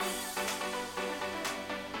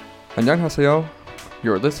안녕하세요.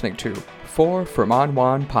 You're listening to 4 from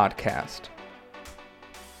hagwon podcast.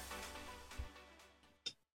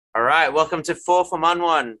 All right, welcome to 4 from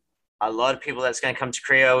hagwon. A lot of people that's going to come to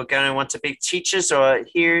Korea are going to want to be teachers or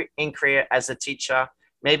here in Korea as a teacher.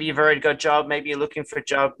 Maybe you've already got a job. Maybe you're looking for a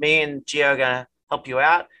job. Me and Gio are going to help you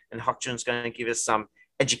out, and Hokjun's going to give us some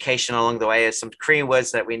education along the way, some Korean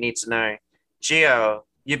words that we need to know. Gio,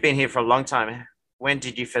 you've been here for a long time. When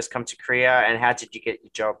did you first come to Korea, and how did you get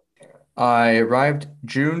your job? I arrived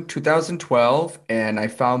June 2012 and I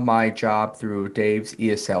found my job through Dave's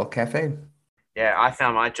ESL Cafe. Yeah, I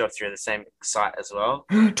found my job through the same site as well.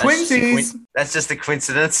 Twinsies! That's just a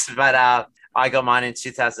coincidence, but I got mine in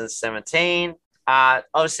 2017.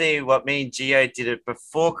 Obviously, what me and Gio did it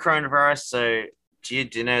before coronavirus. So,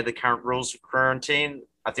 Gio, do you know the current rules of quarantine?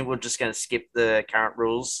 I think we're just going to skip the current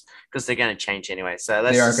rules because they're going to change anyway. So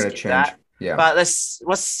let's They are going to skip change. that. Yeah. But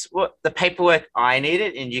what the paperwork I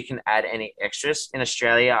needed, and you can add any extras. In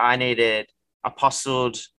Australia, I needed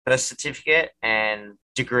apostilled birth certificate and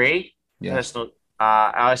degree. Yes. Personal.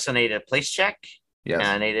 I also needed a police check. Yes. And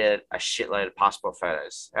I needed a shitload of passport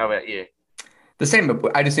photos. How about you? The same.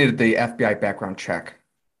 I just needed the FBI background check.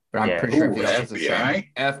 But I'm pretty sure everything else is the same.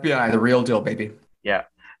 FBI, the real deal, baby. Yeah.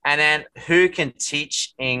 And then who can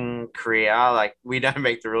teach in Korea? Like, we don't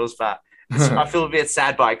make the rules, but I feel a bit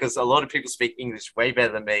sad by it because a lot of people speak English way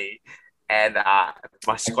better than me. And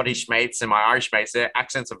my Scottish mates and my Irish mates, their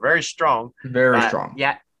accents are very strong. Very strong.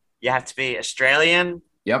 Yeah. You have to be Australian,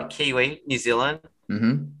 Yep. Kiwi, New Zealand,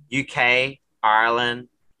 Mm-hmm. UK, Ireland,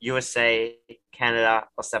 USA, Canada,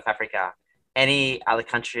 or South Africa. Any other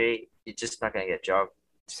country, you're just not going to get a job.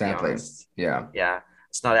 Sadly. Yeah. Yeah.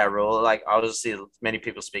 It's not our rule. Like, obviously, many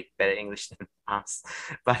people speak better English than us,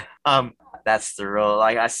 but that's the rule.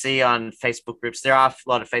 Like, I see on Facebook groups, there are a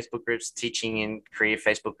lot of Facebook groups teaching in Korea,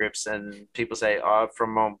 Facebook groups, and people say, "Oh,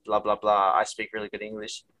 from blah blah blah, I speak really good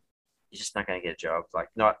English." You're just not going to get a job. Like,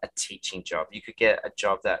 not a teaching job. You could get a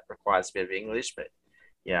job that requires a bit of English, but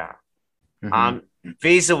yeah. Mm-hmm.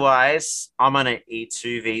 Visa wise, I'm on an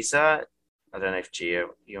E2 visa. I don't know if Gio,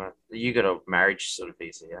 you got a marriage sort of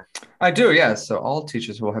visa, yeah? I do, yeah. So all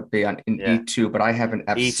teachers will be on an E2, but I have an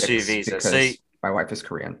F6 E2 visa because my wife is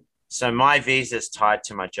Korean. So my visa is tied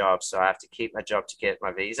to my job, so I have to keep my job to get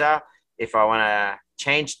my visa. If I want to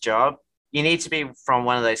change job, you need to be from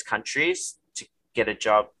one of those countries to get a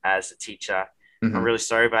job as a teacher. Mm-hmm. I'm really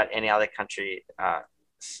sorry about any other country.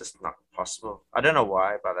 It's just not possible. I don't know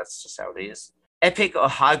why, but that's just how it is. Epic or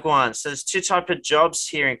hagwon. So there's two types of jobs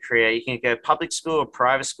here in Korea. You can go public school or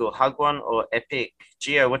private school, hagwon or epic.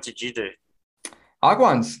 Gio, what did you do?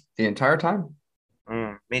 Hagwons the entire time.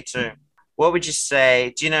 Me too. What would you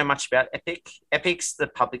say? Do you know much about Epic? Epic's the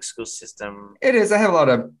public school system. It is. I have a lot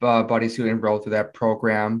of buddies who enroll through that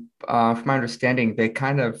program. From my understanding, they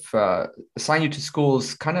kind of assign you to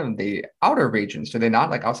schools kind of in the outer regions. Do they not?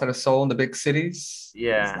 Like outside of Seoul in the big cities?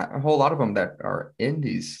 Yeah. There's not a whole lot of them that are in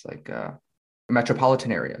these like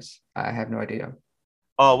metropolitan areas. I have no idea.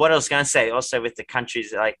 Oh, what I was going to say also with the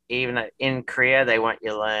countries, like even in Korea, they want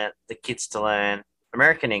the kids to learn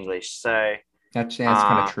American English. So that's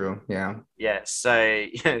kind of true. Yeah. Yeah. So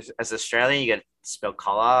as Australian, you got to spell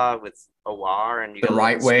color with a Y, and you got the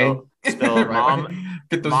right way. Spell mom.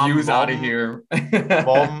 Get those U's out of here.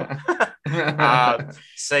 Mom.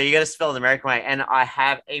 So you got to spell the American way. And I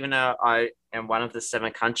have, even though I am one of the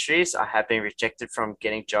 7 countries, I have been rejected from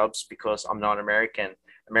getting jobs because I'm not American.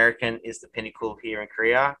 American is the pinnacle here in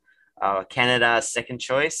Korea. Canada, second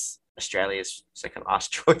choice. Australia's second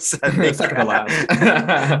last choice. I think. Second to last.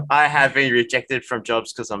 I have been rejected from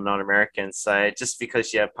jobs because I'm not American. So just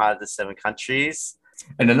because you're part of the 7 countries.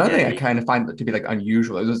 And another thing I kind of find to be like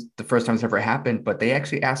unusual, it was the first time it's ever happened, but they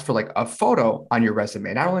actually ask for like a photo on your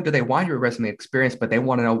resume. Not only do they want your resume experience, but they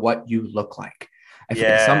want to know what you look like. I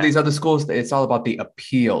think some of these other schools, it's all about the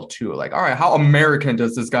appeal too. Like, all right, how American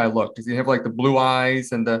does this guy look? Does he have like the blue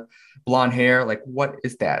eyes and the blonde hair? Like, what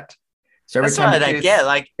is that? So every that's time what I don't get.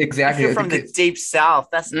 Like, exactly, if you're from the deep South,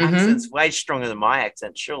 that's accent's way stronger than my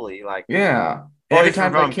accent, surely. Like, yeah. Every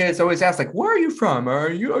time my kids always ask, like, where are you from? Are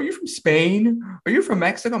you from Spain? Are you from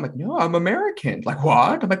Mexico? I'm like, no, I'm American. Like,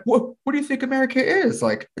 what? I'm like, what do you think America is?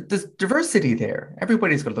 Like, there's diversity there.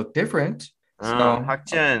 Everybody's going to look different. So,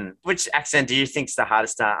 Hakjun, which accent do you think is the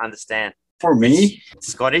hardest to understand? For me,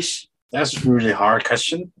 Scottish. That's a really hard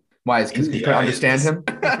question. Why? Is because you can understand him?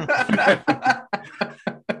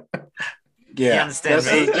 Yeah, you understand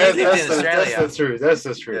me. That's true. That's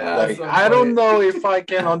the truth. Yeah, like, I don't know if I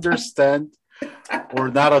can understand or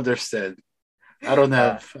not understand. I I don't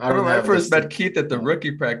remember when I have the first met stick. Keith at the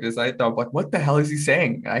rookie practice. I thought, what the hell is he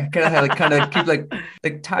saying? I kind of had like kind of keep like My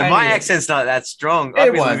tiny like accent's not that strong. I've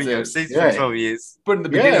it been living wasn't. overseas for Yeah, 12 years. But in the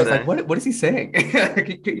beginning, I yeah. was like, So what is he saying?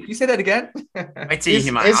 Can you say that again? wait till you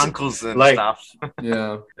hear my It's uncles and like stuff.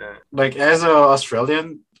 Yeah, Yeah. like as a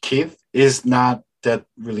Australian kid, is not that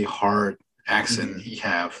really hard accent Mhm. he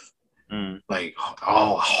have. Mm. Like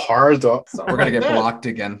oh hard or something We're gonna like get that. blocked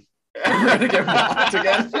again. We're gonna get blocked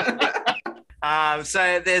again.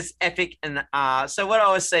 So there's Epic and so what I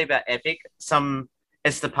always say about Epic,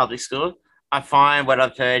 it's the public school. I find what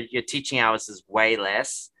I've heard, your teaching hours is way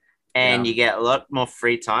less and Yeah. you get a lot more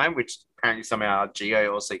free time, which apparently somehow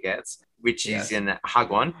Geo also gets, which is Yes. in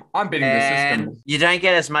hagwon. I'm beating the And system. you don't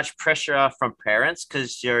get as much pressure from parents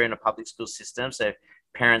because you're in a public school system. So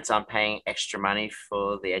parents aren't paying extra money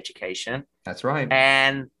for the education. That's right.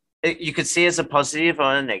 And you could see as a positive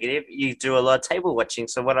or a negative. You do a lot of table watching.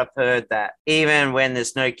 So what I've heard that even when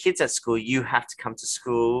there's no kids at school, you have to come to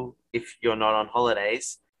school if you're not on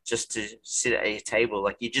holidays just to sit at your table.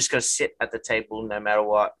 Like you just got to sit at the table no matter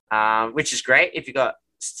what, which is great if you got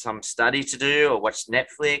some study to do or watch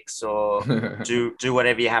Netflix or do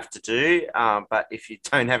whatever you have to do. But if you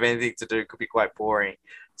don't have anything to do, it could be quite boring.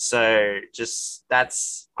 So just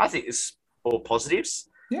I think it's all positives.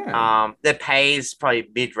 Yeah. Their pay is probably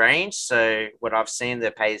mid-range. So what I've seen,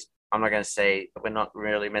 their pay is, I'm not going to say, we're not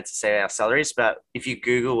really meant to say our salaries, but if you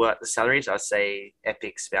Google what the salaries, I'd say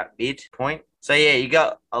Epic's about midpoint. So yeah, you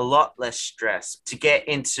got a lot less stress to get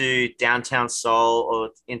into downtown Seoul or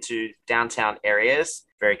into downtown areas.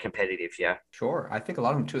 Very competitive, yeah. Sure. I think a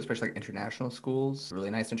lot of them too, especially like international schools, really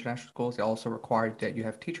nice international schools, they also require that you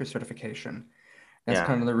have teacher certification. That's Yeah.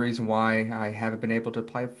 kind of the reason why I haven't been able to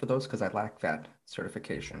apply for those because I lack that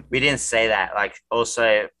certification. We didn't say that. Like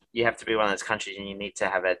also you have to be one of those countries and you need to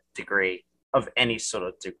have a degree of any sort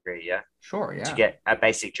of degree, yeah. Sure, To yeah. get a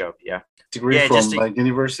basic job, yeah. Degree Yeah, from just to, like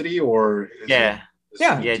university or yeah.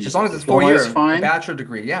 Yeah, Yeah, as just long as it's diploma is 4 year, a fine. bachelor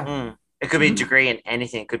degree, yeah. It could be a Mhm. degree in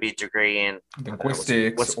anything. It could be a degree in I don't know,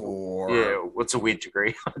 Linguistics or what's a weird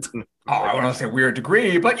degree? I don't know. oh, I don't want to say weird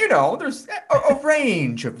degree, but there's a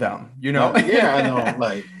range of them, No, yeah, I know.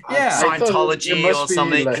 Like Yeah. I thought it Scientology or must be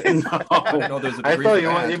something. like Oh, no. no, there's a I degree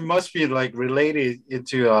thought for that. it must be like related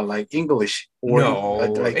into like English or No,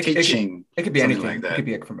 like teaching it could be something anything. like It that. could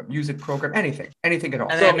be like from a music program, anything at all.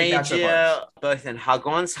 And So- then Any me and bachelor of arts. Gio, both in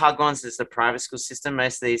hagwons. Hagwons is the private school system.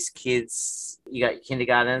 Most of these kids, you got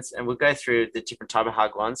kindergartens, and we'll go through the different type of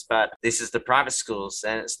hagwons, but this is the private schools,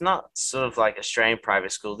 and it's not sort of like Australian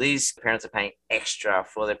private school. These parents are paying extra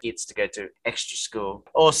for their kids to go to extra school.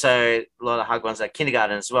 Also, a lot of hagwons are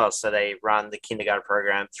kindergarten as well, so they run the kindergarten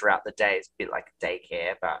program throughout the day. It's a bit like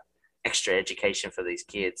daycare, but extra education for these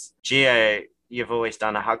kids. Gio, you've always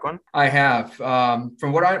done a hagwon? I have.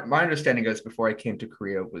 From what my understanding is before I came to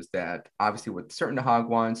Korea was that obviously with certain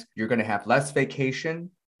hagwons, you're going to have less vacation,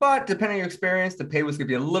 but depending on your experience, the pay was going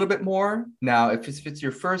to be a little bit more. Now, if it's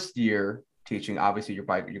your first year teaching, obviously you're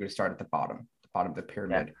going to start at the bottom of the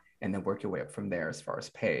pyramid, and then work your way up from there as far as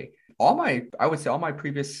pay. I would say all my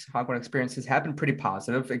previous hagwon experiences have been pretty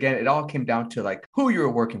positive. Again, it all came down to like who you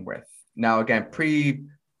were working with. Now, again,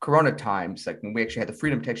 Corona times, like when we actually had the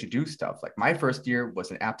freedom to actually do stuff, like my first year was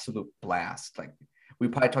an absolute blast. Like we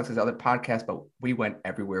probably talked to this other podcast, but we went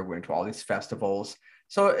everywhere. We went to all these festivals.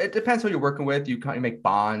 So it depends who you're working with. You kind of make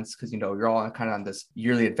bonds because, you're all kind of on this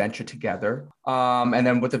yearly adventure together. And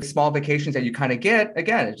then with the small vacations that you kind of get,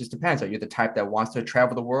 again, it just depends. Are you the type that wants to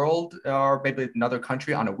travel the world or maybe another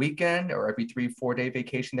country on a weekend or every 3-4 day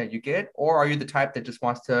vacation that you get? Or are you the type that just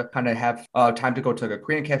wants to kind of have time to go to like a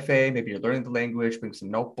Korean cafe? Maybe you're learning the language, bring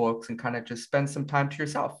some notebooks and kind of just spend some time to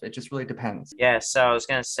yourself. It just really depends. Yeah, so I was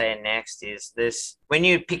going to say next is this. When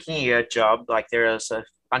you're picking your job, like there is a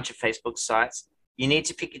bunch of Facebook sites, you need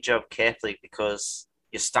to pick your job carefully because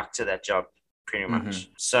you're stuck to that job pretty much.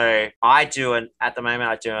 Mm-hmm. So at the moment,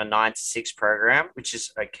 I do a 9 to 6 program, which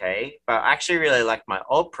is okay. But I actually really like my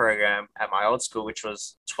old program at my old school, which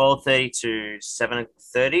was 12:30 to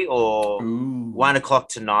 7:30 or 1 o'clock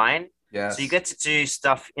to 9. Yes. So you get to do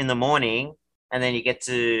stuff in the morning and then you get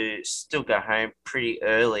to still go home pretty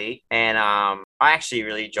early. And I actually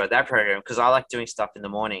really enjoyed that program because I like doing stuff in the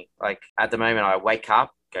morning. Like at the moment, I wake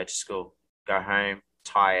up, go to school, go home,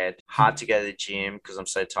 tired, hard to go to the gym because I'm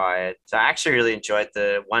so tired. So I actually really enjoyed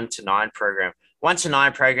the 1 to 9 program. 1 to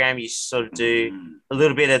 9 program, you sort of do a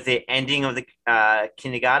little bit of the ending of the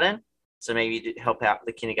kindergarten. So maybe you help out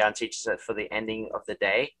the kindergarten teachers for the ending of the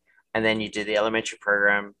day. And then you do the elementary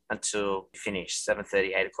program until you finish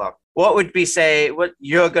 7:30, 8 o'clock. What would we say,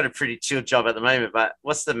 you've got a pretty chill job at the moment, but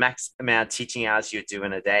what's the max amount of teaching hours you do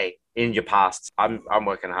in a day? in your past? I'm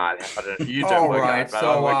working hard. You don't All work hard, right. but I'm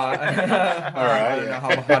So, working. All I right, don't know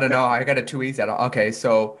yeah. how to know. I got it too easy. Okay.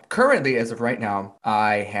 So currently, as of right now,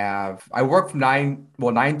 I work from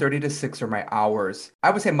 9:30 to 6 are my hours.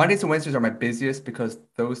 I would say Mondays and Wednesdays are my busiest because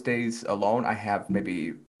those days alone, I have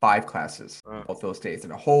maybe 5 classes Mm. both those days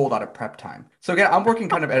and a whole lot of prep time. So again, I'm working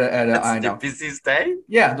kind of That's I the know. busiest day.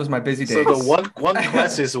 Yeah, those are my busy So the days. one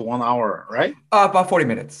class is 1 hour, right? About 40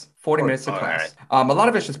 minutes. 40 Or minutes a all right. class. A lot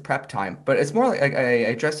of it's just prep time, but it's more like I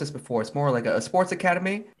addressed this before. It's more like a sports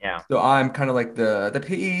academy. Yeah. So I'm kind of like the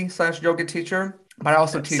PE/yoga teacher, but I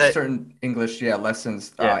also teach So certain English,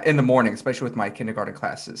 lessons yeah. in the morning, especially with my kindergarten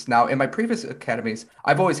classes. Now, in my previous academies,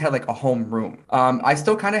 I've always had like a home room. I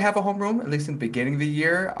still kind of have a home room, at least in the beginning of the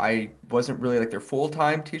year. I wasn't really like their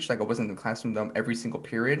full-time teacher. Like I wasn't in the classroom with them every single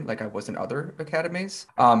period, like I was in other academies.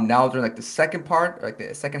 Now during like the second part, like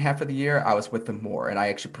the second half of the year, I was with them more, and I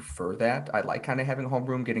actually prefer that. I like kind of having a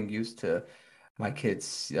homeroom, getting used to my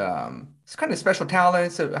kids' it's kind of special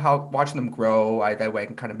talents, how watching them grow. That way I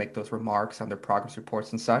can kind of make those remarks on their progress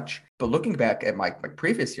reports and such. But looking back at my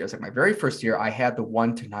previous years, like my very first year, I had the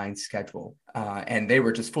 1 to 9 schedule, and they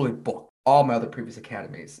were just fully booked. All my other previous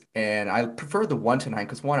academies, and I prefer the 1 to 9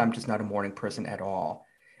 because one, I'm just not a morning person at all,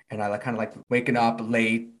 and I like kind of like waking up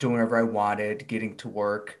late, doing whatever I wanted, getting to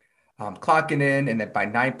work, clocking in, and then by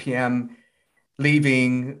 9 p.m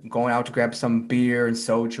leaving, going out to grab some beer and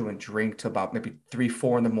soju and drink till about maybe 3,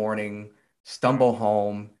 4 in the morning, stumble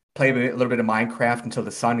home, play a little bit of Minecraft until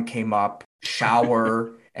the sun came up,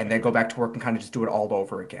 shower, and then go back to work and kind of just do it all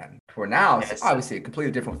over again. For now, it's Yes. obviously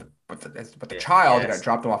completely different with the Yeah. child. I got to Yes.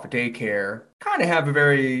 drop them off at daycare, kind of have a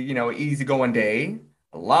very, easygoing day.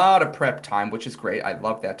 A lot of prep time, which is great. I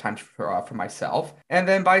love that time for myself. And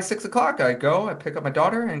then by 6 o'clock, I pick up my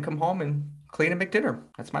daughter and come home and clean and make dinner.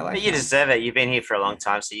 That's my But life you now. deserve it. You've been here for a long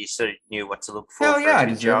time, so you sort of knew what to look Hell for yeah, a I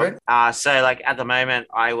good deserve job. it. So like at the moment,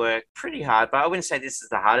 I work pretty hard, but I wouldn't say this is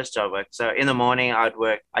the hardest job I work. So in the morning,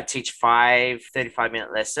 I teach 5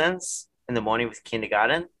 35-minute lessons in the morning with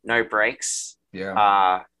kindergarten, no breaks. Yeah.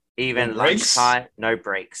 Uh, No even breaks? lunchtime, no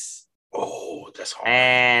breaks. Oh, that's hard.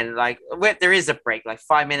 And like there is a break, like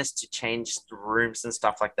 5 minutes to change the rooms and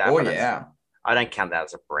stuff like that. Oh But it's, yeah. I don't count that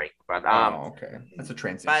as a break. Oh, okay. That's a But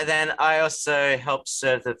transition. then I also help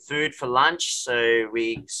serve the food for lunch. So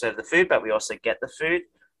we serve the food, but we also get the food.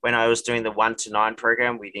 When I was doing the 1 to 9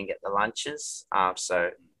 program, we didn't get the lunches.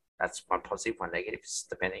 So that's one positive, one negative,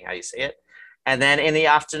 depending how you see it. And then in the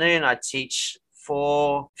afternoon, I teach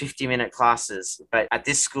 4 50-minute classes. But at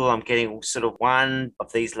this school, I'm getting sort of one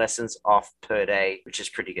of these lessons off per day, which is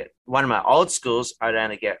pretty good. One of my old schools, I'd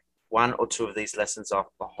only get 1 or 2 of these lessons off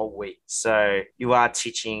the whole week. So you are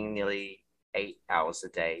teaching nearly 8 hours a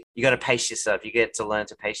day. You got to pace yourself. You get to learn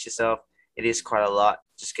to pace yourself. It is quite a lot.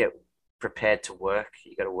 Just get prepared to work.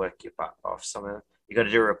 You got to work your butt off. You got to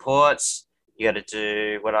do reports. You got to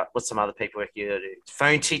do what's some other paperwork you got to do?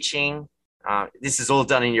 Phone teaching. This is all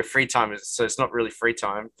done in your free time, so it's not really free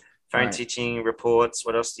time. Phone Right. teaching, reports.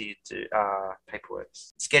 What else do you do? Paperwork,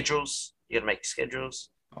 schedules. You got to make schedules.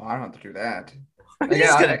 Oh, I don't have to do that. He's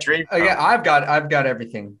got a Again, dream again, job. I've got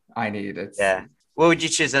everything I need. It's Yeah. What would you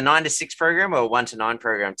choose, a 9 to 6 program or a 1 to 9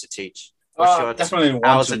 program to teach? What's your Definitely one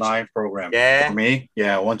hours to of nine program for Yeah, me.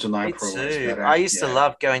 Yeah, 1 to 9 me program is too. I better. used to Yeah,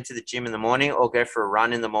 love going to the gym in the morning or go for a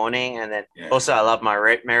run in the morning. And then yeah. also, I love my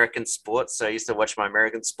American sports. So I used to watch my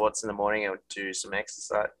American sports in the morning and do some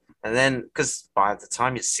exercise. And then, because by the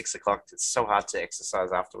time it's 6 o'clock, it's so hard to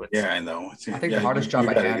exercise afterwards. Yeah, I know. I think the Yeah, hardest you job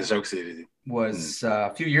I got had exhausted. was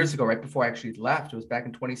a few years ago, right before I actually left. It was back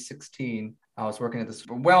in 2016. I was working at this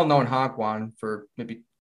well-known hagwon for maybe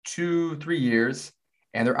 2, 3 years,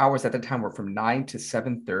 and their hours at the time were from 9 to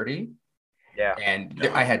 7:30. Yeah. And I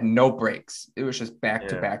Yeah. had no breaks. It was just back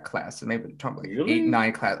to Yeah. back classes, maybe talking like eight, Really?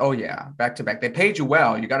 9 class. Oh yeah, back to back. They paid you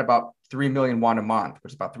well. You got about 3 million won a month,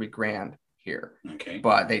 which is about 3 grand here. Okay.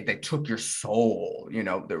 But they took your soul.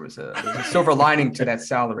 There was a silver lining to that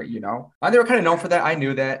salary. And they were kind of known for that. I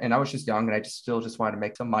knew that, and I was just young, and I just wanted to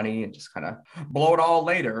make some money and just kind of blow it all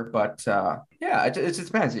later. But yeah, it just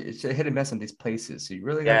depends. It's a hit and miss in these places, so you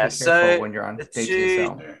really got to Yeah. be careful So when you're on the day two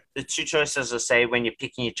TSL. Yeah. the two choices I say when you're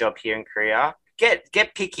picking your job here in Korea,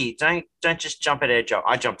 get picky. Don't just jump at a job.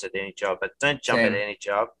 I jumped at any job, but don't jump at Same, any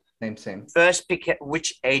job. same. First, pick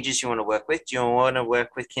which ages you want to work with. Do you want to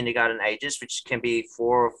work with kindergarten ages, which can be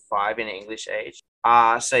 4 or 5 in English age?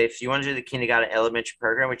 So if you want to do the kindergarten elementary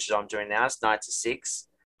program, which is what I'm doing now, it's 9 to 6.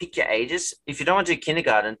 Pick your ages. If you don't want to do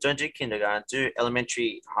kindergarten, don't do kindergarten. Do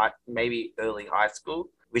elementary, maybe early high school,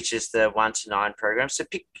 which is the 1 to 9 program. So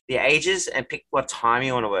pick the ages and pick what time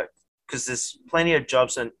you want to work, because there's plenty of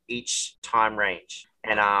jobs on each time range,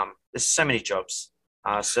 and there's so many jobs.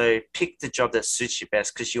 So pick the job that suits you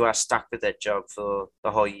best because you are stuck with that job for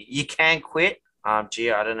the whole year. You can quit.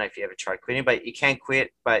 Gio, I don't know if you ever tried quitting, but you can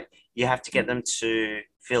quit, but you have to get them to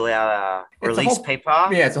fill out a release paper.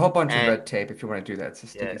 Yeah, it's a whole bunch of red tape if you want to do that. It's a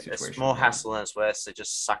sticky situation. It's more hassle than it's worth, so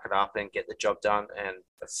just suck it up and get the job done, and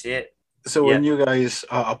that's it. So when you guys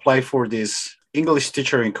apply for this English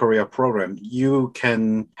teacher in Korea program, you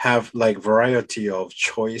can have like variety of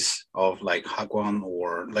choice of like hagwon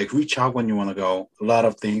or like which hagwon you want to go. A lot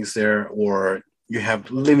of things there, or you have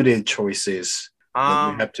limited choices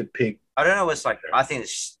that you have to pick. I don't know what's like. I think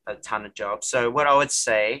it's a ton of jobs. So what I would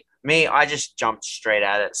say, I just jumped straight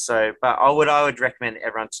at it. So, but what I would recommend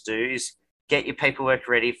everyone to do is get your paperwork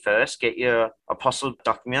ready first, get your apostle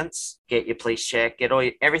documents, get your police check, get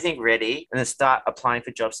everything ready, and then start applying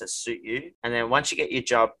for jobs that suit you. And then once you get your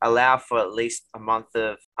job, allow for at least a month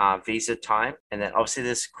of visa time. And then obviously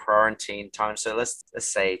there's quarantine time. So let's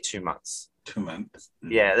say 2 months. 2 months.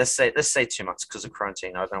 Yeah, let's say 2 months because of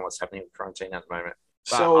quarantine. I don't know what's happening with quarantine at the moment.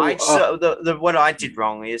 But so what I did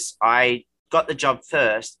wrong is I got the job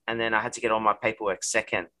first, and then I had to get all my paperwork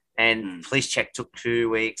second. And police check took 2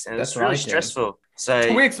 weeks, and it's really stressful. So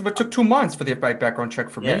 2 weeks, but it took 2 months for the background check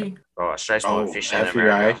for me. Oh, Australia's more efficient than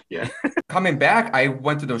America. Yeah. Coming back, I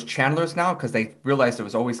went to those channelers now because they realized it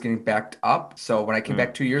was always getting backed up. So when I came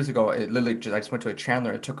back 2 years ago, it literally I just went to a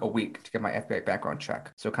chandler. It took a week to get my FBI background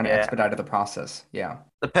check. So it kind of expedited the process. Yeah.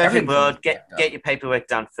 The perfect world, get your paperwork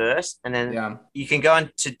done first, and then you can go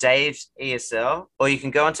into Dave's ESL, or you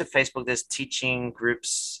can go onto Facebook. There's teaching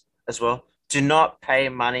groups as well. Do not pay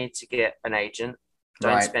money to get an agent.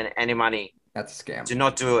 Don't spend any money. That's a scam. Do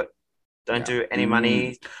not do it. Don't do any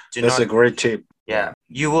money. That's a great tip. Yeah.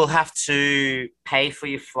 You will have to pay for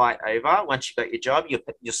your flight over. Once you got your job,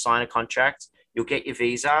 you'll sign a contract. You'll get your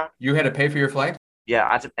visa. You had to pay for your flight?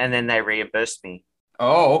 Yeah. And then they reimbursed me.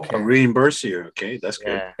 Oh, okay. Reimburse you. Okay, that's good.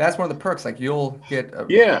 Yeah. That's one of the perks. Like you'll get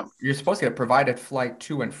you're supposed to get a provided flight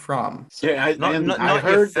to and from. So I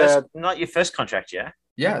heard that not your first contract, yeah?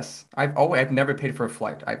 Yes. I've never paid for a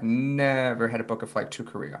flight. I've never had to book a flight to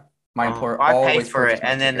Korea. My employer I always paid for it,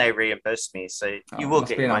 and then they reimbursed me. So you will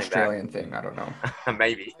get be an money Australian back. thing. I don't know.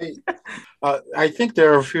 Maybe. I think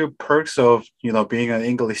there are a few perks of being an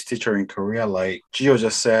English teacher in Korea. Like Gio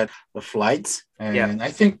just said, the flights, and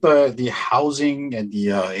I think the housing and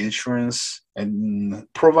the insurance and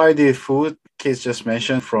provided food. Kids just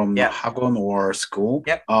mentioned from hagwon or school.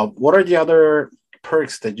 Yep. What are the other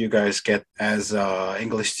perks that you guys get as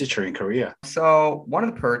English teacher in Korea? So one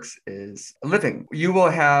of the perks is living. You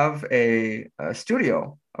will have a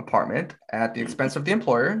studio apartment at the expense of the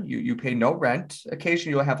employer. You pay no rent.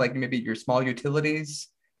 Occasionally you'll have like maybe your small utilities,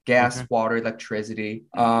 gas, water, electricity,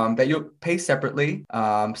 that you'll pay separately.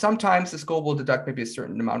 Sometimes the school will deduct maybe a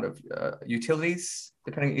certain amount of utilities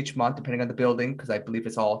depending each month, depending on the building, because I believe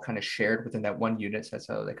it's all kind of shared within that one unit. So that's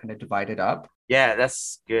how they kind of divide it up. Yeah,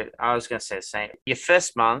 that's good. I was going to say the same. Your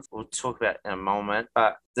first month, we'll talk about in a moment,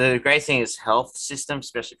 but the great thing is health system,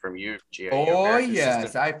 especially from you, Gio. Oh,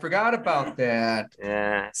 yes. I forgot about that.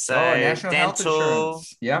 Yeah. So national health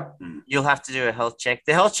insurance. Yeah. You'll have to do a health check.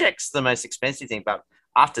 The health check's the most expensive thing, but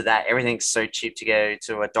after that, everything's so cheap to go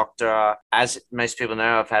to a doctor. As most people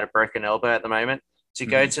know, I've had a broken elbow at the moment. To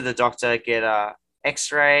go to the doctor, get a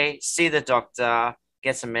X-ray, see the doctor,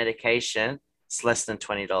 get some medication, it's less than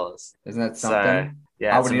 $20. Isn't that something? So,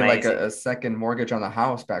 I would need like a second mortgage on the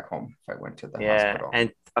house back home if I went to the hospital.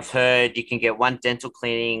 And I've heard you can get one dental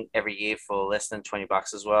cleaning every year for less than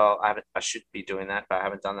 $20 as well. I should be doing that, but I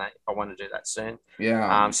haven't done that. I want to do that soon.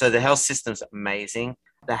 Yeah. So the health system's amazing.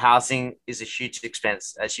 The housing is a huge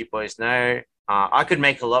expense, as you boys know. I could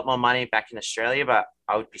make a lot more money back in Australia, but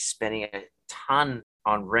I would be spending a ton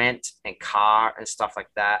on rent and car and stuff like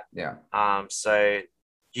that. Yeah. So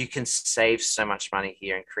you can save so much money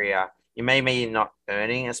here in Korea. You may be not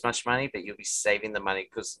earning as much money, but you'll be saving the money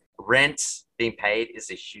because rent being paid is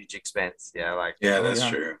a huge expense. That's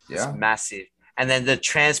true. It's massive. And then the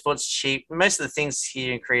transport's cheap. Most of the things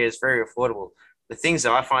here in Korea is very affordable. The things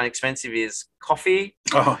that I find expensive is coffee.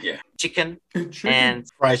 Oh, yeah. Chicken. And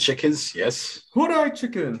fried chickens. Yes. Fried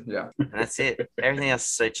chicken. Yeah. And that's it. Everything else is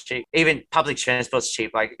so cheap. Even public transport's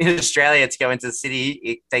cheap. Like in Australia, to go into the city,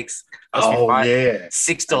 it takes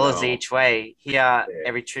 $6 each way. Here,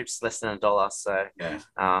 every trip's less than $1. So,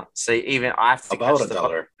 so even I have to about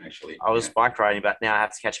 $1 actually. I was bike riding, but now I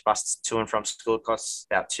have to catch a bus to and from school. It costs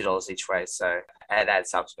about $2 each way. So it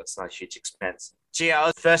adds up, but it's not a huge expense.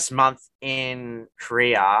 Gio, first month in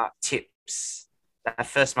Korea, tips. That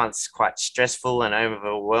first month's quite stressful and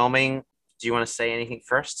overwhelming. Do you want to say anything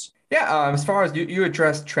first? Yeah, as far as you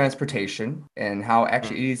addressed transportation and how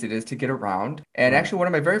actually Mm. easy it is to get around. And Mm. actually, one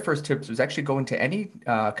of my very first tips was actually going to any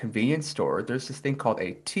convenience store. There's this thing called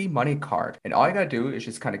a T-Money card. And all you gotta do is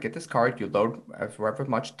just kind of get this card. You load however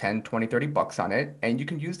much, 10, 20, $30 on it. And you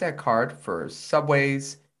can use that card for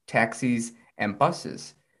subways, taxis, and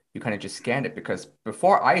buses. You kind of just scan it because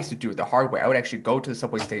before I used to do it the hard way. I would actually go to the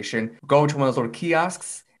subway station, go to one of those little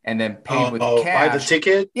kiosks, and then pay with Oh, buy the cash.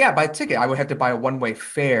 ticket. Yeah, by ticket, I would have to buy a one-way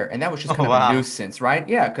fare, and that was just Oh kind of a wow. nuisance, right?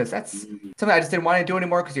 Yeah, because that's Mhm. something I just didn't want to do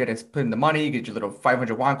anymore because you had to put in the money, you get your little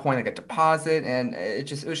 500 won coin, like a deposit, and it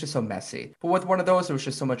was just so messy. But with one of those, it was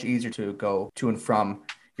just so much easier to go to and from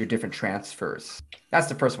your different transfers. That's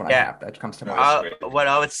the first one I Yeah. have that comes to No, that's mind. great. What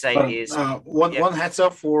I would say But is, yeah, one heads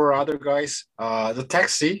up for other guys. The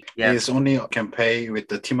taxi yeah. is only can pay with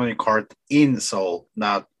the T-Money card in Seoul,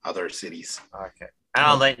 not other cities. Okay. And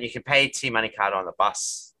I'll Oh, let you can pay T-Money card on the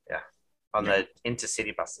bus. Yeah. On Yeah. the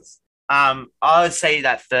intercity buses. I would say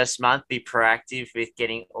that first month be proactive with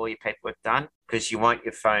getting all your paperwork done because you want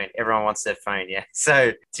your phone. Everyone wants their phone, yeah.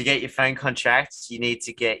 So to get your phone contract, you need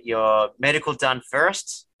to get your medical done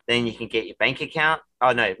first. Then you can get your bank account.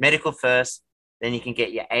 Oh no, medical first. Then you can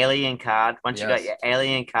get your alien card. Once you got yes. your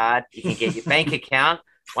alien card, you can get your bank account.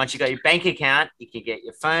 Once you got your bank account, you can get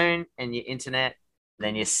your phone and your internet.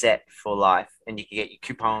 Then you're set for life, and you can get your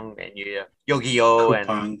coupon and your Yogi-O and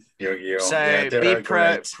Coupon, Yu-Gi-Oh. Yeah, so they be are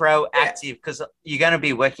great. Yeah. proactive because you're going to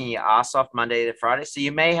be working your ass off Monday to Friday. So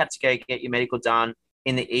you may have to go get your medical done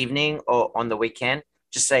in the evening or on the weekend.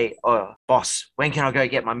 Just say, "Oh, boss, when can I go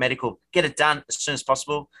get my medical? Get it done as soon as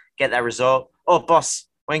possible. Get that result. Oh, boss,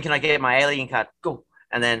 when can I get my alien card? Go."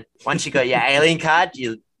 And then once you got your alien card,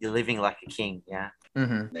 you're living like a king. Yeah.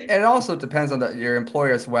 And it also depends on your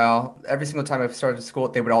employer as well. Every single time I've started school,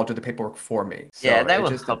 they would all do the paperwork for me. Yeah, So they it will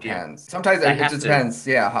just help you. depends. Sometimes They it have just to, depends,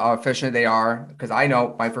 yeah, how efficient they are. Because I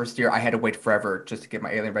know my first year, I had to wait forever just to get my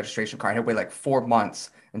alien registration card. I had to wait like 4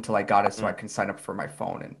 months until I got it so I Mm. can sign up for my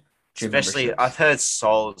phone and gym Especially I've memberships. heard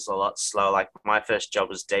Seoul's a lot slow. Like my first job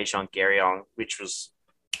was Daejeon Gyeryong, which was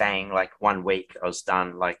bang, like 1 week I was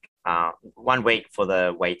done. Like 1 week for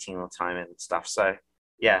the waiting time and stuff. So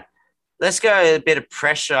yeah. Let's go a bit of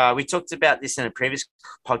pressure. We talked about this in a previous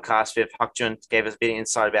podcast with Hakjun, gave us a bit of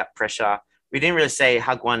insight about pressure. We didn't really say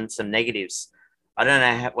Hagwon some negatives. I don't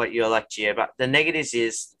know what you're like, Gio, but the negatives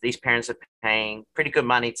is these parents are paying pretty good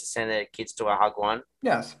money to send their kids to a Hagwon.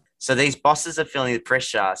 Yes. So these bosses are feeling the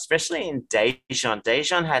pressure, especially in Daejeon.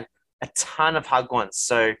 Daejeon had a ton of Hagwons.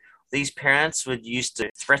 So these parents would used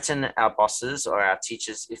to threaten our bosses or our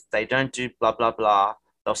teachers if they don't do blah, blah, blah,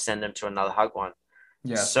 they'll send them to another Hagwon.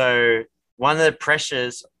 Yes. So one of the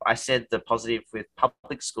pressures I said the positive with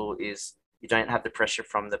public school is you don't have the pressure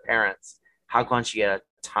from the parents. How once you get a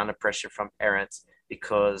ton of pressure from parents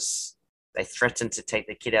because they threaten to take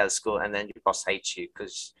the kid out of school and then your boss hates you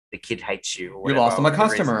because the kid hates you or You lost them a whatever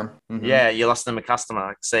the reason. customer. Yeah, you lost them a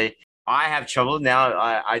customer. So I have trouble now.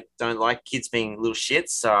 I don't like kids being little shits,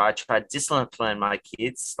 so I try to discipline my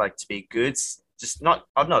kids like to be good. Just not,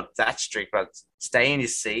 I'm not that strict, but stay in your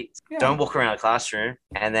seat. Yeah. Don't walk around the classroom.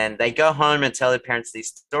 And then they go home and tell their parents these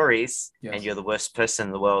stories, and Yes. you're the worst person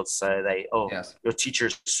in the world. So they, oh, Yes. your teacher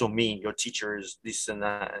is so mean. Your teacher is this and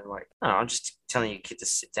that. And like, no, I'm just telling your kid to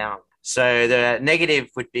sit down. So the negative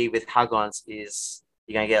would be with Hagons is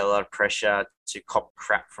you're going to get a lot of pressure to cop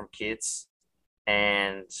crap from kids.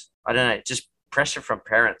 And I don't know, just pressure from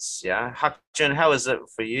parents. Yeah. Hakjun, how is it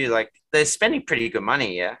for you? Like they're spending pretty good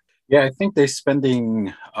money. Yeah. Yeah, I think they're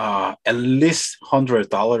spending at least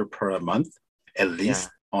 $100 per month, at Yeah. least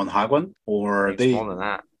on Hagwon, or It's more than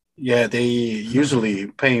that. yeah, they usually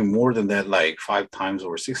pay more than that, like 5 times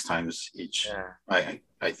or 6 times each. Yeah.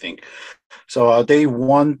 I think. So they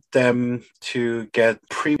want them to get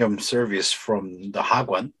premium service from the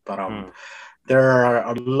Hagwon, but there are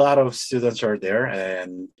a lot of students are there,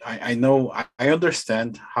 and I know I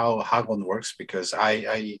understand how Hagwon works because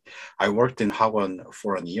I worked in Hagwon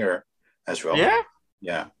for a year as well. Yeah.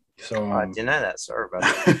 Yeah. So I didn't know that. Sorry about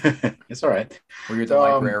that. it's all right. Were you the So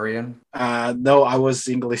librarian? no, I was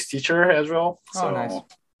English teacher as well. Oh, So nice.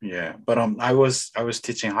 yeah, but I was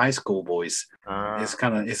teaching high school boys. It's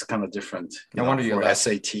kind of different, No wonder you for left.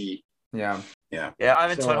 SAT. Yeah, Yeah. Yeah, I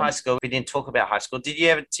haven't So, taught high school. We didn't talk about high school. Did you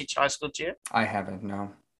ever teach high school, Gio? I haven't.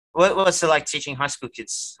 No. What's it like teaching high school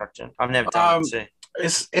kids, Hakjun? I've never done it too.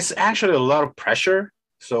 it's actually a lot of pressure.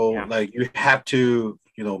 So Yeah. like you have to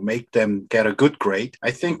make them get a good grade.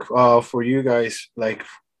 I think for you guys like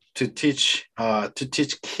to teach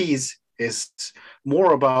kids is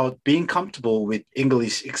more about being comfortable with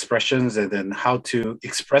English expressions and then how to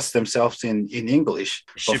express themselves in English.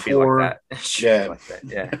 It should be like that. It should Yeah. be like that.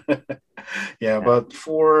 Yeah. Yeah, but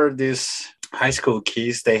for this high school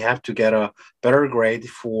kids, they have to get a better grade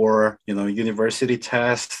for, university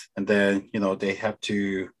tests. And then, they have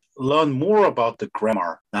to learn more about the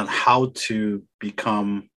grammar and how to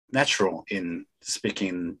become natural in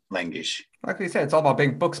speaking language. Like you said, it's all about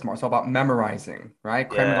being book smart. It's all about memorizing, right?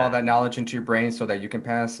 Cramming all Yeah. that knowledge into your brain so that you can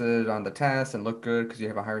pass it on the test and look good because you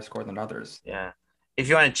have a higher score than others. Yeah. If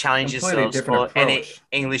you want to challenge Completely yourselves, different or any approach.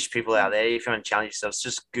 English people out there, if you want to challenge yourselves,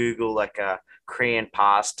 just Google like a Korean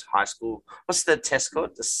past high school. What's the test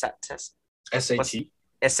called? The SAT test? SAT.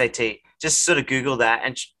 SAT. Just sort of Google that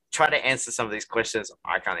and try to answer some of these questions.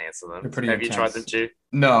 I can't answer them. They're pretty Have you tried intense. them too?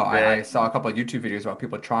 No, Yeah. I saw a couple of YouTube videos about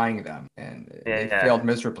people trying them and they Yeah. failed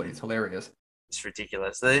miserably. It's hilarious. It's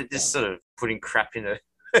ridiculous. They're just sort of putting crap in it.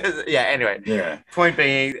 Yeah, anyway. Yeah. Point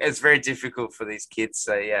being, it's very difficult for these kids.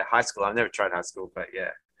 So yeah, high school. I've never tried high school, but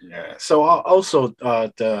yeah. Yeah. So also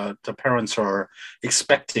the parents are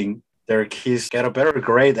expecting their kids get a better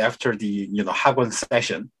grade after the hagwon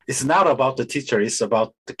session. It's not about the teacher, it's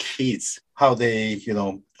about the kids, how they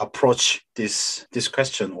approach this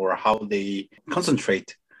question or how they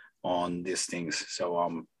concentrate on these things.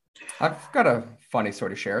 So I've got a funny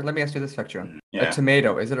story to share. Let me ask you this, Jun. Yeah. A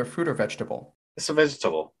tomato, is it a fruit or vegetable? It's a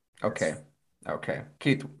vegetable. Okay.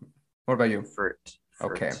 Keith, what about you? Fruit.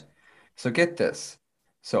 Okay. So get this.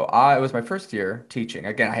 So it was my first year teaching.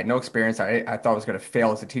 Again, I had no experience. I thought I was going to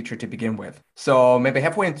fail as a teacher to begin with. So maybe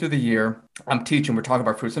halfway through the year, I'm teaching. We're talking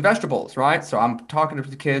about fruits and vegetables, right? So I'm talking to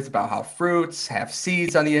the kids about how fruits have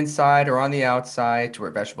seeds on the inside or on the outside, to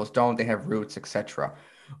where vegetables don't. They have roots, etc.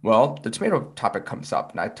 Well, the tomato topic comes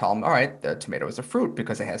up, and I tell them, all right, the tomato is a fruit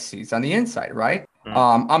because it has seeds on the inside, right?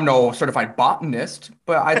 I'm no certified botanist,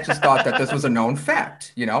 but I just thought that this was a known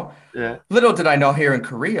fact, Yeah. Little did I know here in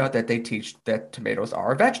Korea that they teach that tomatoes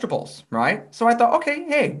are vegetables, right? So I thought, okay,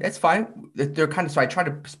 hey, that's fine. They're kind of, so I tried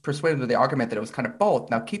to persuade them with the argument that it was kind of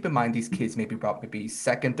both. Now, keep in mind, these kids maybe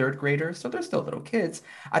second, third graders, so they're still little kids.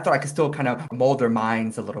 I thought I could still kind of mold their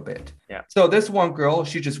minds a little bit. Yeah. So this one girl,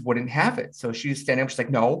 she just wouldn't have it. So she's standing up, she's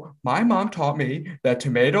like, no, my mom taught me that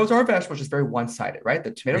tomatoes are vegetables, just very one-sided, right?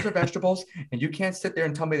 The tomatoes are vegetables, and you can't sit there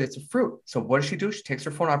and tell me that it's a fruit. So what does she do? She takes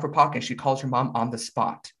her phone out of her pocket and she calls her mom on the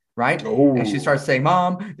spot. Right? Oh. And she starts saying,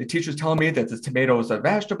 Mom, the teacher's telling me that this tomato is a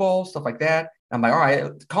vegetable, stuff like that. I'm like, all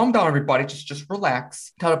right, calm down, everybody. Just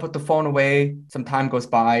relax. Tell her to put the phone away. Some time goes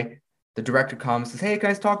by. The director comes, says, hey, can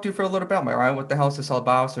I talk to you for a little bit? I'm like, all right, what the hell is this all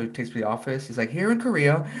about? So he takes me to the office. He's like, here in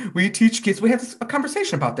Korea, we teach kids. We have a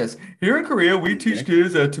conversation about this. Here in Korea, we teach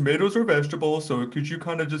kids that tomatoes are vegetables. So could you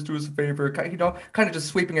kind of just do us a favor? Kind of just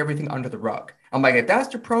sweeping everything under the rug. I'm like, if that's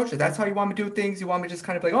the approach, if that's how you want me to do things, you want me to just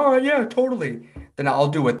kind of like, oh, yeah, totally. Then I'll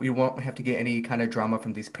do it. We won't have to get any kind of drama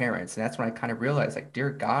from these parents. And that's when I kind of realized, like,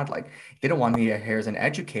 dear God, like, they don't want me here as an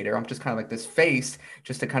educator. I'm just kind of like this face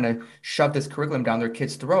just to kind of shove this curriculum down their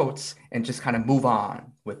kids' throats and just kind of move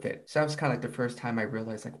on with it. So that was kind of like the first time I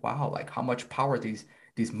realized, like, wow, like how much power these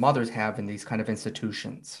mothers have in these kind of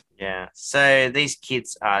institutions. Yeah. So these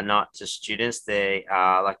kids are not just students. They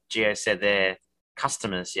are, like Gio said, they're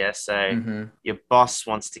customers. Yeah. So your boss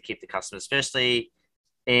wants to keep the customers, especially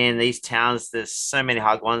in these towns. There's so many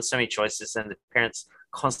hagwons, so many choices, and the parents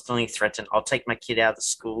constantly threaten, I'll take my kid out of the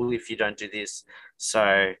school if you don't do this.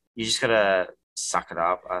 So you just got to suck it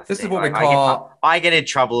up. This is what we call... I get in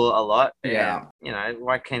trouble a lot. Yeah. And,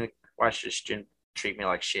 why should a student treat me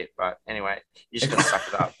like shit? But anyway, you just got to suck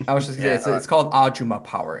it up. I was just going to say, it's called Ajuma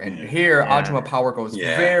power. And here, Ajuma power goes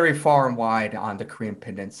very far and wide on the Korean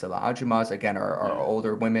peninsula. Ajumas, again, are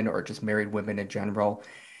older women or just married women in general.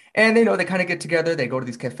 And they kind of get together, they go to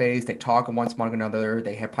these cafes, they talk amongst one another,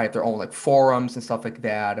 they have probably their own like forums and stuff like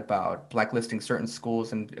that about blacklisting certain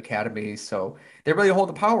schools and academies. So they really hold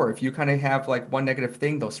the power. If you kind of have like one negative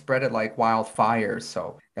thing, they'll spread it like wildfire.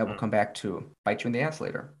 So that will come back to bite you in the ass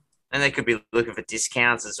later. And they could be looking for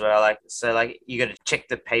discounts as well. So you got to check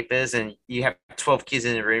the papers, and you have 12 kids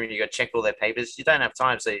in the room and you got to check all their papers. You don't have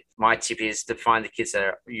time. So my tip is to find the kids that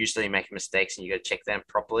are usually making mistakes, and you got to check them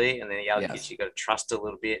properly. And then the other kids, you got to trust a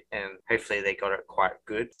little bit, and hopefully they got it quite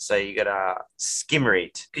good. So you got to skim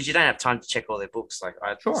read, because you don't have time to check all their books.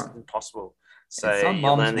 It's impossible. So and some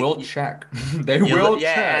moms will check. They will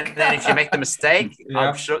check. And then if you make the mistake,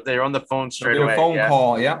 I'm sure they're on the phone straight away. Phone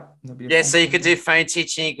call, So you could do phone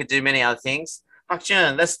teaching, you could do many other things.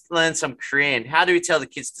 Jun, let's learn some Korean. How do we tell the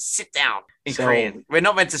kids to sit down in Korean? We're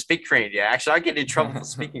not meant to speak Korean, Actually, I get in trouble for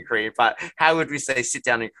speaking Korean, but how would we say sit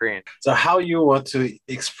down in Korean? So how you want to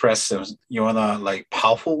express them? You want a like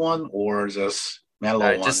powerful one or just mellow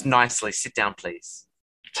No, one. just nicely. Sit down, please.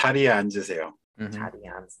 자리에 앉으세요. 자리에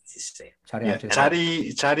앉으세요. Yeah,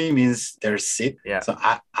 자리 means there's seat. Yeah. So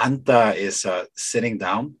앉다 is sitting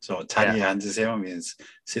down. So 자리에 앉으세요 means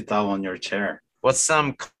sit down on your chair. What's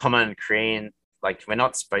some common Korean? Like, we're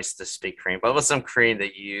not supposed to speak Korean, but what's some Korean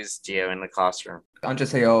that you use, Gio, in the classroom?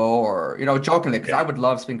 안녕하세요, or jokingly, because I would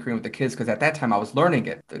love speaking Korean with the kids because at that time I was learning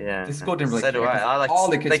it. The school didn't really So care. do I like all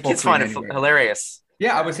the kids find it anyway. hilarious.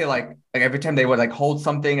 Yeah, I would say like every time they would like hold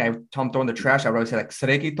something, I tell them throw in the trash. I would always say like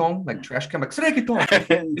쓰레기통, like trash can, like 쓰레기통.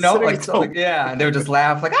 Like, so, like yeah, and they would just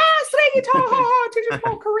laugh like 쓰레기통, teachers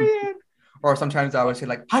spoke Korean. Or sometimes I would say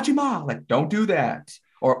like 하지마, like don't do that.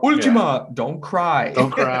 Or 울지마, don't cry.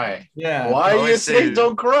 Don't cry. Yeah. Why you say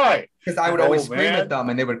don't cry? Because I would always scream at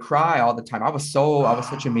them and they would cry all the time. I was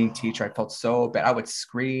such a mean teacher. I felt so bad. I would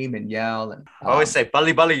scream and yell and I always say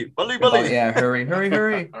bali. Yeah,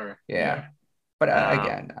 hurry. Yeah. But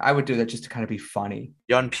again, I would do that just to kind of be funny.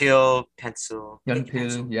 연필, pencil.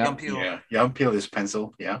 연필, yeah. 연필 is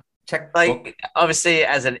pencil, yeah. Check like book. Obviously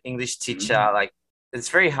as an English teacher, like it's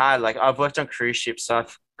very hard. Like I've worked on cruise ships, so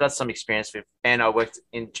I've got some experience with, and I worked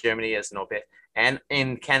in Germany as an au pair and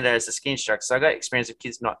in Canada as a ski instructor. So I got experience with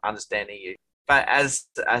kids not understanding you. But as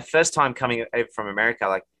a first time coming over from America,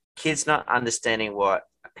 like kids not understanding what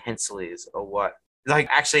a pencil is or what, like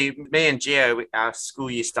actually me and Gio, our school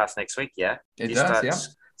year starts next week. Yeah. It does, yeah.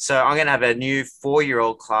 So I'm going to have a new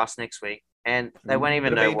 4-year-old class next week. And they won't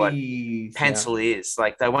even know what pencil is.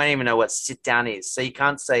 Like they won't even know what sit down is. So you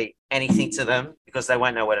can't say anything to them because they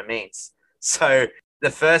won't know what it means. So the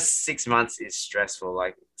first 6 months is stressful,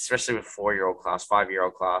 like especially with 4-year-old class,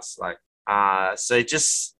 5-year-old class. Like so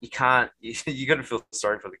just you got to feel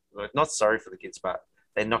sorry for not sorry for the kids, but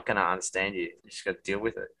they're not going to understand you. You just got to deal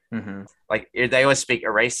with it. Mm-hmm. Like they always speak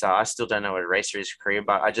eraser. I still don't know what eraser is for Korean,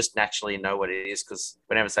 but I just naturally know what it is because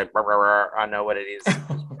whenever I say rah, rah, rah, I know what it is.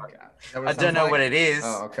 I don't know what it is.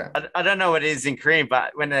 Oh, okay. I don't know what it is in Korean,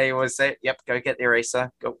 but when they always say, "Yep, go get the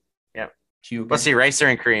eraser," go. Yeah. What's the eraser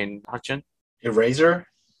in Korean, Hachun? Eraser?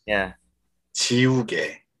 Yeah.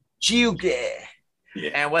 지우개.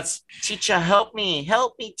 Yeah. And what's teacher? Help me,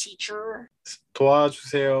 teacher.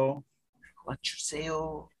 도와주세요.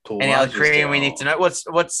 Any other Korean we need to know?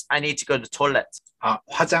 What's I need to go to the toilet.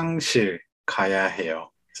 화장실 가야 해요.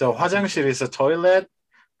 So 화장실 is a toilet.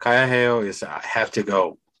 가야 해요 is I have to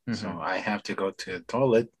go. Mm-hmm. So I have to go to the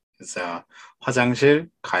toilet. It's 화장실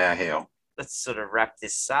가야 해요. Let's sort of wrap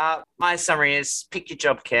this up. My summary is pick your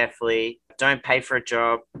job carefully. Don't pay for a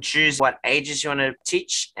job. Choose what ages you want to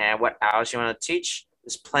teach and what hours you want to teach.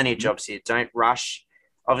 There's plenty of jobs here. Don't rush.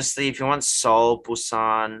 Obviously, if you want Seoul,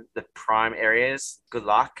 Busan, the prime areas, good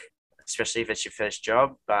luck, especially if it's your first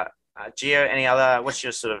job. But Gio, what's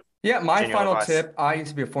your sort of my final tip, I used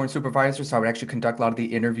to be a foreign supervisor, so I would actually conduct a lot of the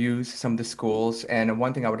interviews, some of the schools. And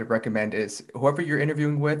one thing I would recommend is whoever you're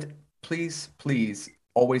interviewing with, please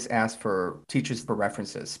always ask for teachers for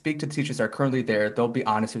references. Speak to teachers that are currently there. They'll be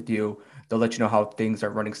honest with you. They'll let you know how things are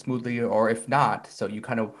running smoothly, or if not. So you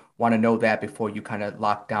kind of want to know that before you kind of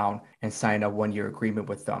lock down and sign a 1-year agreement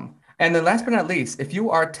with them. And then last but not least, if you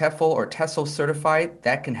are TEFL or TESOL certified,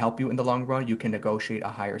 that can help you in the long run. You can negotiate a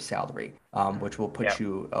higher salary, which will put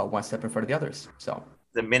you one step in front of the others. So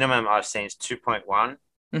the minimum I've seen is 2.1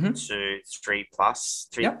 to 3 plus,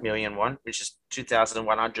 3 million won, which is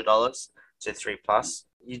 $2,100 to 3 plus.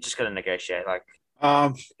 You just got to negotiate. Like,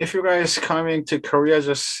 if you guys coming to Korea,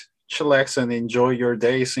 just chillax and enjoy your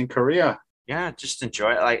days in Korea. Yeah, just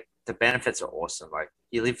enjoy it. Like the benefits are awesome. Like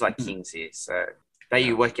you live like kings here, so but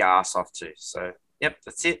you work your ass off too. So yep,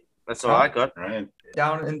 that's it. That's all I got. Right.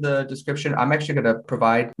 Down in the description, I'm actually going to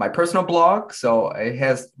provide my personal blog. So it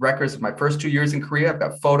has records of my first 2 years in Korea. I've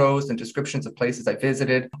got photos and descriptions of places I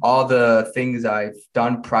visited, all the things I've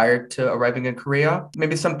done prior to arriving in Korea.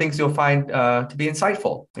 Maybe some things you'll find to be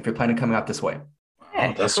insightful if you're planning coming out this way.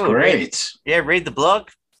 Yeah, that's cool. Great. Read the blog.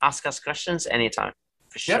 Ask us questions anytime,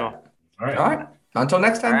 for sure. All right. Until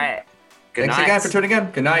next time. All right. Thanks again for tuning in.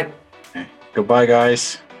 Good night. Okay. Goodbye,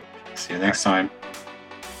 guys. See you next time.